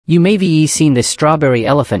You may have seen this strawberry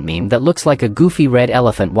elephant meme that looks like a goofy red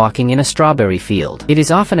elephant walking in a strawberry field. It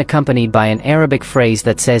is often accompanied by an Arabic phrase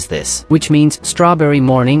that says this, which means strawberry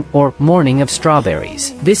morning or morning of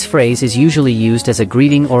strawberries. This phrase is usually used as a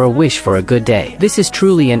greeting or a wish for a good day. This is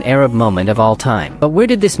truly an Arab moment of all time. But where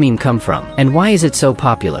did this meme come from? And why is it so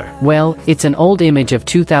popular? Well, it's an old image of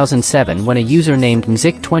 2007 when a user named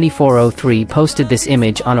mzik2403 posted this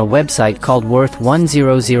image on a website called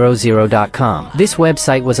worth1000.com. This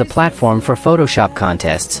website was a platform for Photoshop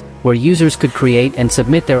contests, where users could create and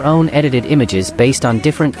submit their own edited images based on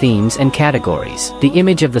different themes and categories. The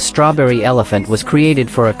image of the strawberry elephant was created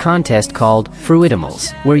for a contest called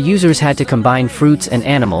Fruitimals, where users had to combine fruits and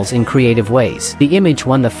animals in creative ways. The image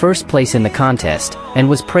won the first place in the contest, and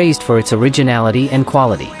was praised for its originality and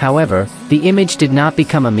quality. However, the image did not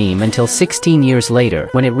become a meme until 16 years later,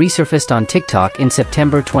 when it resurfaced on TikTok in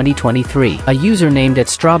September 2023. A user named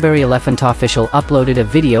 @StrawberryElephantOfficial uploaded a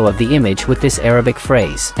video of the image with this Arabic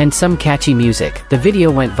phrase and some catchy music. The video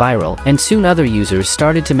went viral, and soon other users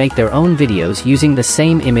started to make their own videos using the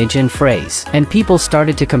same image and phrase. And people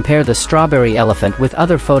started to compare the strawberry elephant with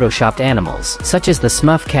other photoshopped animals, such as the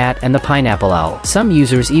smurf cat and the pineapple owl. Some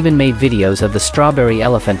users even made videos of the strawberry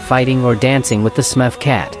elephant fighting or dancing with the smurf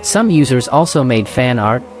cat. Some users also made fan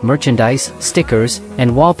art, merchandise, stickers,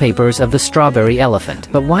 and wallpapers of the strawberry elephant.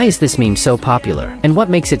 But why is this meme so popular? And what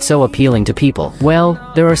makes it so appealing to people? Well,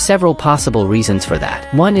 there are several possible reasons for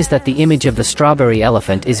that. One is that the image of the strawberry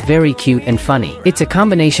elephant is very cute and funny. It's a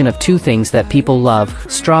combination of two things that people love,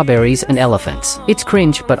 strawberries and elephants. It's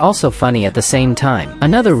cringe but also funny at the same time.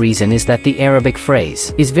 Another reason is that the Arabic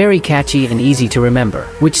phrase is very catchy and easy to remember,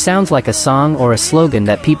 which sounds like a song or a slogan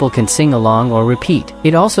that people can sing along or repeat.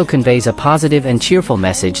 It also conveys a positive and cheerful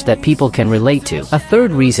message that people can relate to. A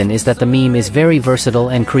third reason is that the meme is very versatile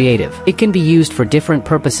and creative. It can be used for different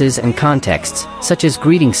purposes and contexts, such as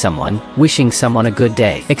greeting someone, wishing someone a good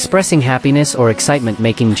day, expressing happiness or excitement,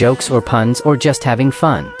 making jokes or puns, or just having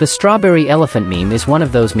fun. The strawberry elephant meme is one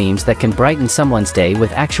of those memes that can brighten someone's day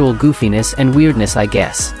with actual goofiness and weirdness, I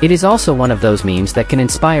guess. It is also one of those memes that can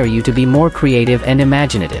inspire you to be more creative and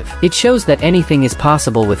imaginative. It shows that anything is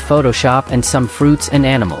possible with Photoshop and some fruits and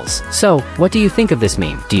animals. So, what do you think of this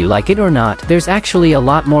meme? Do you like it or not? There's actually a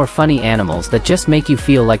lot more funny animals that just make you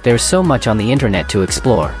feel like there's so much on the internet to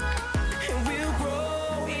explore.